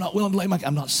 If I'm not willing to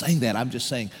I'm not saying that. I'm just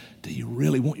saying, do you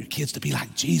really want your kids to be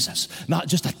like Jesus? Not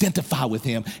just identify with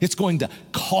him. It's going to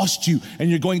cost you, and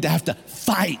you're going to have to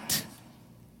fight.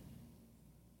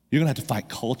 You're going to have to fight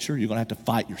culture. You're going to have to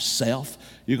fight yourself.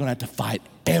 You're going to have to fight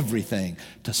everything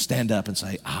to stand up and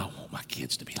say, I want my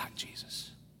kids to be like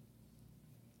Jesus.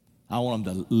 I want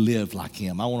them to live like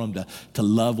him. I want them to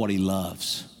love what he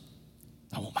loves.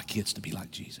 I want my kids to be like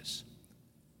Jesus.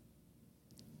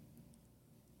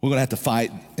 We're going to have to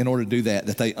fight in order to do that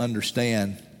they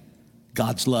understand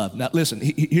God's love. Now, listen,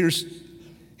 here's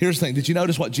the thing. Did you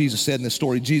notice what Jesus said in this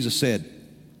story? Jesus said,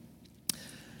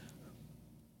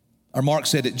 or Mark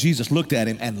said that Jesus looked at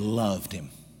him and loved him.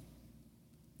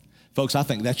 Folks, I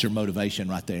think that's your motivation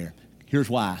right there. Here's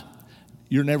why.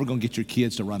 You're never going to get your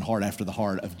kids to run hard after the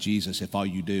heart of Jesus if all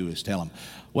you do is tell them,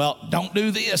 well, don't do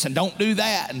this and don't do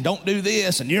that and don't do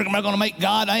this and you're going to make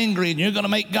God angry and you're going to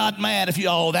make God mad if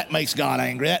that makes God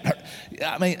angry. That hurt.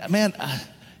 I mean, man,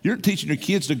 you're teaching your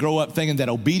kids to grow up thinking that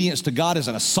obedience to God is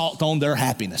an assault on their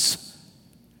happiness.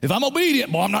 If I'm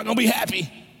obedient, boy, I'm not going to be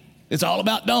happy. It's all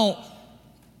about don't.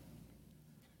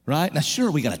 Right? Now,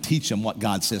 sure, we got to teach them what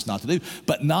God says not to do,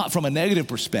 but not from a negative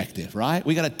perspective, right?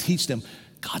 We got to teach them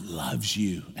God loves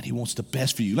you and he wants the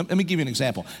best for you. Let me give you an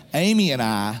example. Amy and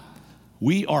I,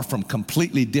 we are from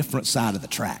completely different side of the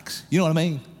tracks. You know what I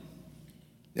mean?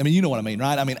 You know what I mean,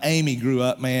 right? Amy grew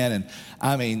up, man,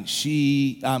 and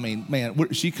she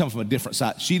comes from a different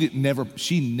side. She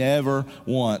never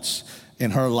once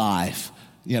in her life,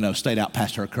 stayed out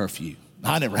past her curfew.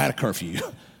 I never had a curfew,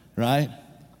 right?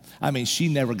 I mean, she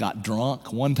never got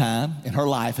drunk one time in her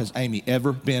life. Has Amy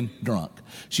ever been drunk?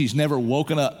 She's never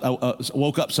woke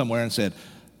up somewhere and said,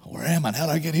 where am I? How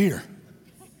did I get here?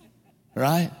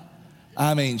 Right?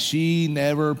 I mean, she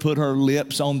never put her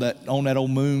lips on that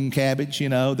old moon cabbage,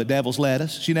 the devil's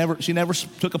lettuce. She never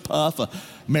took a puff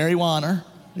of marijuana,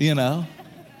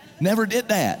 Never did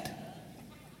that.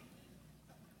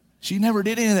 She never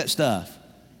did any of that stuff.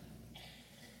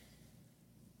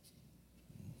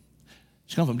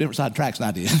 She come from a different side of the tracks than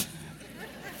I did.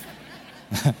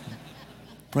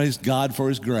 Praise God for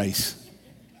his grace.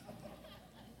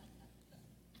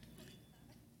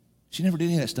 She never did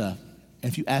any of that stuff.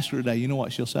 And if you ask her today, you know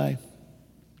what she'll say?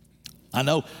 I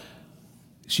know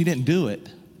she didn't do it,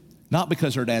 not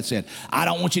because her dad said, I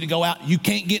don't want you to go out. You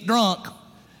can't get drunk.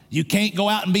 You can't go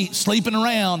out and be sleeping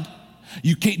around.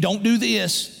 Don't do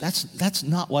this. That's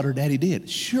not what her daddy did.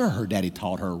 Sure, her daddy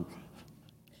taught her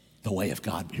the way of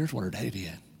God, but here's what her daddy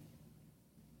did.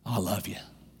 I love you.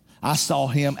 I saw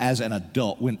him as an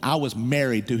adult. When I was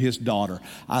married to his daughter,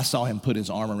 I saw him put his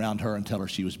arm around her and tell her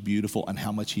she was beautiful and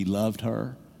how much he loved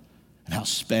her and how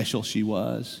special she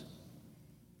was.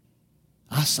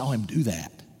 I saw him do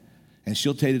that. And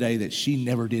she'll tell you today that she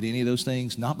never did any of those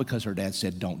things, not because her dad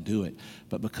said don't do it,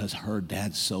 but because her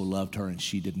dad so loved her and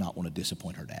she did not want to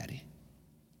disappoint her daddy.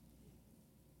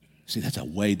 See, that's a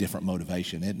way different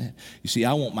motivation, isn't it? You see,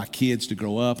 I want my kids to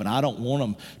grow up, and I don't want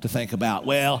them to think about,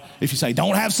 well, if you say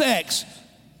don't have sex,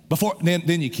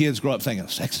 then your kids grow up thinking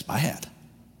sex is bad.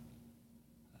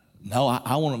 No,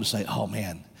 I want them to say, oh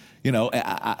man,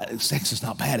 sex is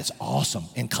not bad. It's awesome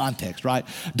in context, right?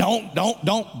 Don't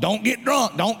get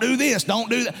drunk. Don't do this. Don't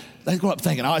do that. They grow up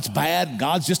thinking, oh, it's bad.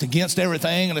 God's just against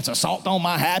everything, and it's assault on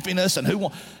my happiness. And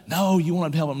No, you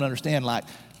want to help them to understand, like,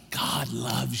 God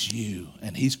loves you,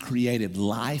 and he's created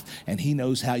life, and he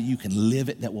knows how you can live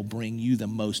it that will bring you the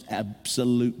most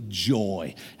absolute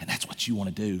joy. And that's what you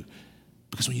want to do.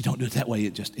 Because when you don't do it that way,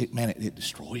 it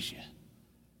destroys you.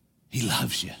 He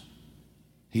loves you.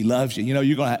 He loves you.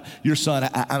 You're going to, your son,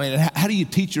 how do you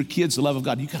teach your kids the love of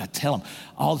God? You got to tell them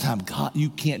all the time, God,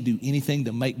 you can't do anything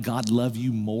to make God love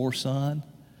you more, son.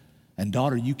 And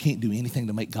daughter, you can't do anything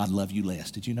to make God love you less.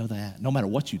 Did you know that? No matter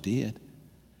what you did.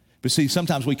 But see,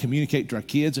 sometimes we communicate to our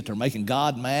kids that they're making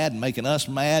God mad and making us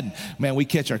mad. And man, we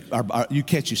catch you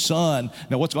catch your son.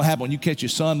 Now, what's going to happen when you catch your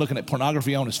son looking at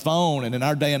pornography on his phone? And in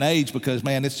our day and age, because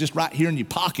man, it's just right here in your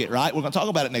pocket, right? We're going to talk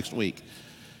about it next week.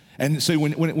 And so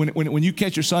when you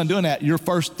catch your son doing that, your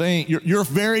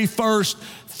very first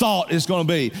thought is going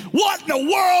to be, what in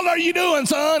the world are you doing,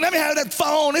 son? Let me have that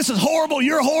phone. This is horrible.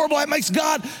 You're horrible. That makes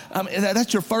God.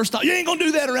 That's your first thought. You ain't going to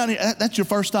do that around here. That's your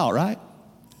first thought, right?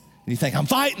 And you think, I'm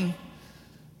fighting.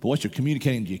 But what you're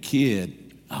communicating to your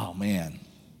kid, oh man,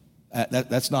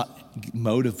 that's not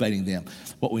motivating them.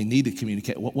 What we need to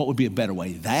communicate, what would be a better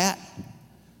way? That,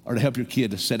 or to help your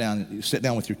kid to sit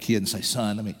down with your kid and say,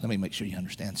 son, let me make sure you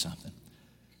understand something.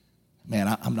 Man,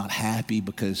 I'm not happy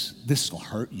because this is going to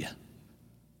hurt you.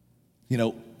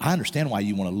 I understand why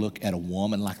you want to look at a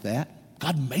woman like that.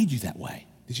 God made you that way.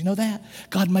 Did you know that?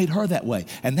 God made her that way.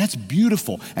 And that's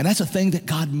beautiful. And that's a thing that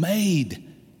God made.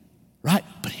 Right?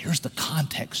 But here's the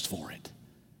context for it.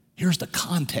 Here's the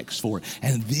context for it.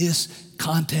 And this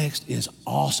context is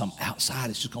awesome. Outside,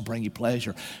 it's just going to bring you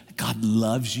pleasure. God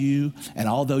loves you. And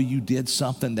although you did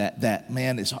something that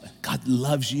man, God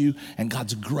loves you and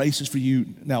God's grace is for you.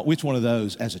 Now, which one of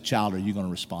those as a child are you going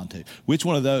to respond to? Which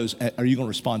one of those are you going to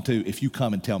respond to if you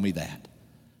come and tell me that?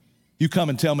 You come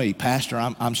and tell me, Pastor,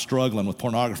 I'm struggling with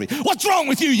pornography. What's wrong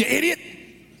with you, you idiot?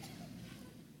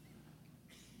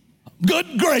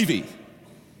 Good gravy.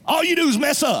 All you do is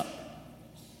mess up.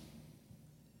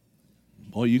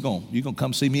 Boy, you gonna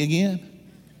come see me again?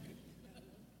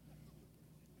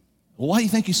 Well, why do you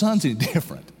think your son's any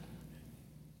different?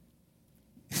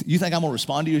 You think I'm gonna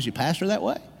respond to you as your pastor that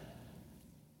way?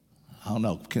 I don't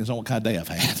know. Depends on what kind of day I've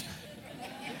had.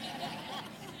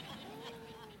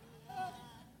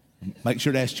 Make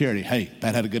sure to ask Charity, hey,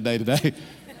 Pat had a good day today.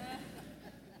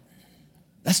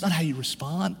 That's not how you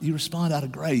respond. You respond out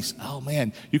of grace. Oh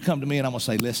man, you come to me and I'm gonna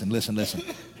say, listen.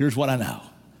 Here's what I know.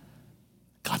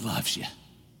 God loves you.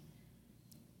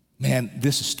 Man,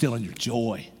 this is still in your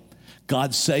joy.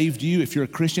 God saved you if you're a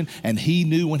Christian, and he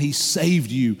knew when he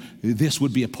saved you, this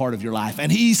would be a part of your life.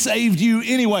 And he saved you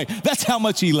anyway. That's how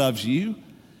much he loves you.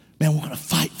 Man, we're gonna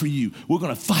fight for you. We're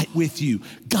gonna fight with you.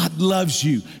 God loves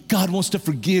you. God wants to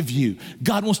forgive you.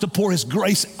 God wants to pour his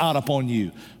grace out upon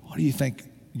you. What do you think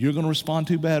you're going to respond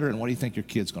to better, and what do you think your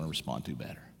kid's going to respond to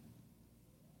better?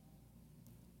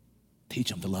 Teach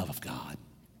them the love of God.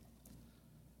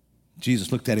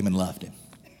 Jesus looked at him and loved him.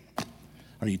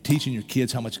 Are you teaching your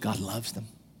kids how much God loves them?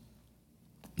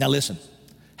 Now listen,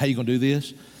 how you going to do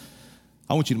this?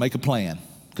 I want you to make a plan,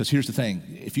 because here's the thing.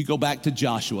 If you go back to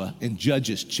Joshua in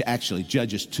Judges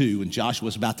 2, when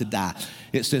Joshua's about to die,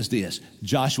 it says this: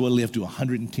 Joshua lived to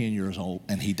 110 years old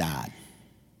and he died.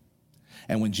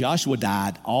 And when Joshua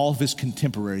died, all of his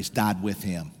contemporaries died with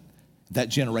him. That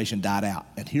generation died out.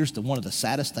 And here's one of the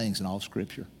saddest things in all of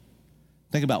Scripture.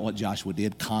 Think about what Joshua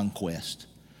did, conquest.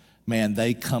 Man,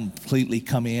 they completely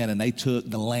come in and they took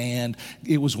the land.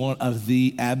 It was one of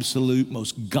the absolute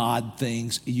most God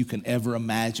things you can ever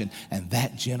imagine. And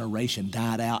that generation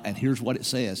died out. And here's what it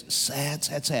says. Sad,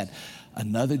 sad, sad.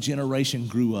 Another generation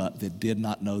grew up that did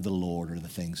not know the Lord or the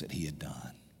things that he had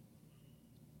done.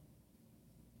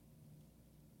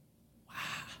 Wow.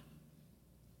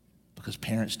 Because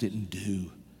parents didn't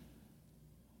do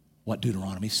what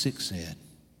Deuteronomy 6 said.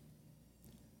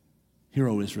 Hear,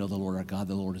 O Israel, the Lord our God,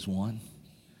 the Lord is one.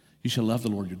 You shall love the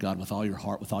Lord your God with all your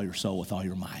heart, with all your soul, with all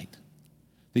your might.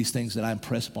 These things that I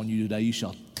impress upon you today, you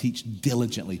shall teach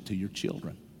diligently to your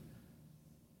children.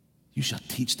 You shall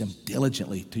teach them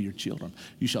diligently to your children.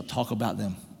 You shall talk about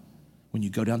them when you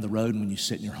go down the road and when you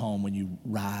sit in your home, when you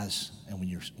rise and when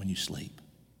you sleep.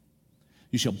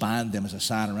 You shall bind them as a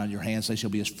sign around your hands. They shall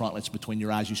be as frontlets between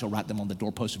your eyes. You shall write them on the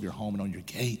doorposts of your home and on your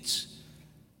gates.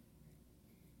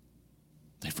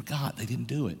 They forgot. They didn't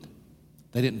do it.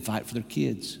 They didn't fight for their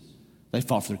kids. They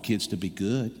fought for their kids to be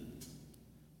good.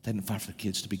 They didn't fight for their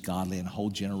kids to be godly, and a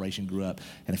whole generation grew up.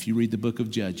 And if you read the book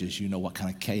of Judges, you know what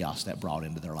kind of chaos that brought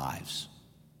into their lives.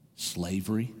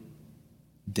 Slavery,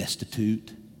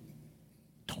 destitute.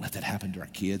 Don't let that happen to our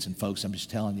kids. And folks, I'm just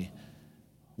telling you,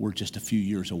 we're just a few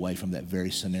years away from that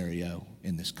very scenario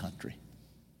in this country.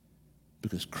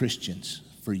 Because Christians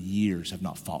for years have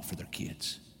not fought for their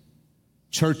kids.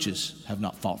 Churches have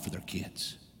not fought for their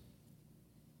kids.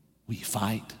 Will you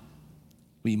fight?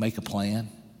 Will you make a plan?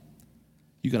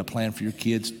 You got a plan for your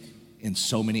kids in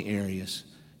so many areas.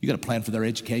 You got a plan for their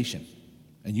education,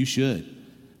 and you should.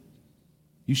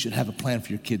 You should have a plan for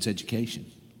your kids' education,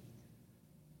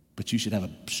 but you should have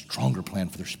a stronger plan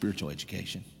for their spiritual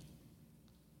education.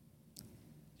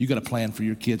 You got a plan for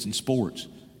your kids in sports.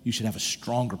 You should have a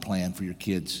stronger plan for your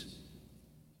kids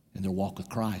in their walk with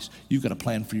Christ. You've got a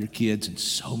plan for your kids in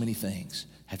so many things.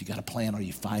 Have you got a plan? Are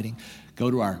you fighting?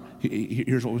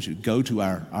 Here's what we should go to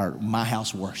our My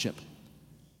House worship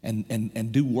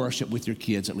and do worship with your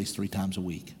kids at least 3 times a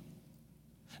week.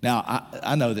 Now,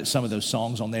 I know that some of those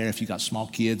songs on there, if you got small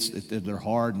kids, they're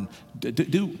hard. And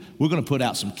we're going to put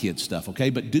out some kids stuff,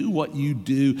 okay? But do what you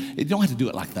do. You don't have to do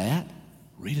it like that.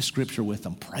 Read a scripture with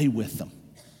them. Pray with them.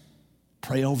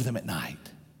 Pray over them at night.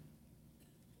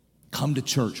 Come to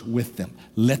church with them.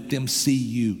 Let them see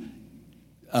you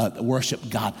worship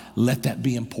God. Let that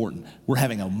be important. We're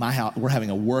having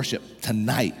a worship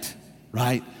tonight,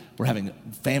 right? We're having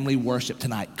family worship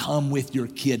tonight. Come with your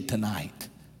kid tonight.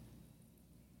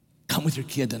 Come with your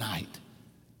kid tonight.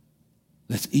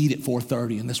 Let's eat at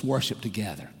 4:30 and let's worship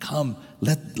together. Come,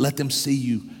 let them see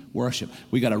you worship.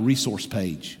 We got a resource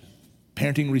page,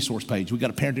 parenting resource page. We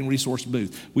got a parenting resource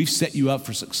booth. We've set you up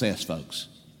for success, folks.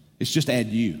 It's just add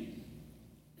you.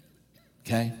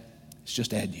 Okay? It's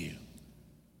just add you.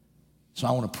 So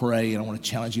I want to pray, and I want to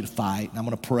challenge you to fight. And I'm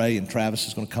going to pray, and Travis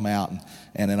is going to come out,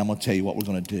 and then I'm going to tell you what we're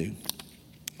going to do.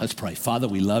 Let's pray. Father,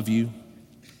 we love you.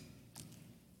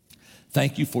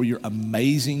 Thank you for your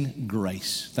amazing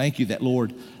grace. Thank you that,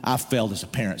 Lord, I've failed as a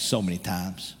parent so many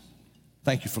times.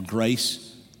 Thank you for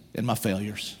grace in my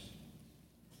failures.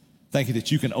 Thank you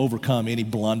that you can overcome any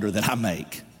blunder that I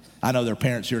make. I know there are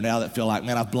parents here now that feel like,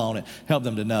 man, I've blown it. Help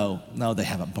them to know, no, they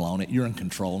haven't blown it. You're in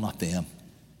control, not them.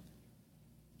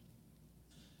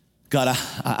 God,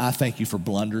 I thank you for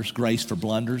blunders, grace for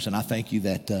blunders, and I thank you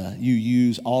that you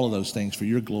use all of those things for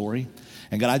your glory.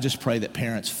 And God, I just pray that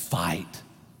parents fight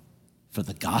for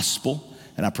the gospel,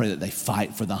 and I pray that they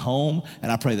fight for the home,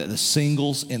 and I pray that the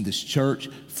singles in this church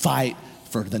fight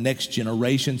for the next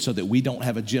generation so that we don't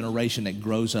have a generation that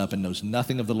grows up and knows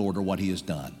nothing of the Lord or what he has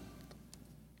done.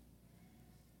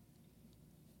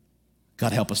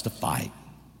 God, help us to fight.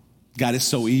 God, it's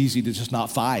so easy to just not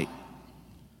fight.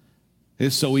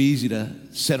 It's so easy to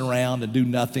sit around and do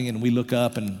nothing, and we look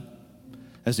up, and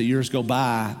as the years go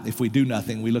by, if we do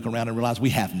nothing, we look around and realize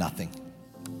we have nothing.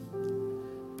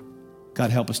 God,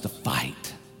 help us to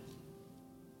fight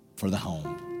for the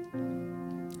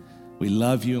home. We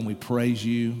love you and we praise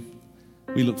you.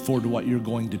 We look forward to what you're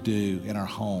going to do in our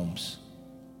homes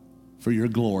for your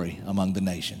glory among the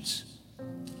nations.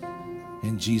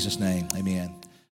 In Jesus' name, amen.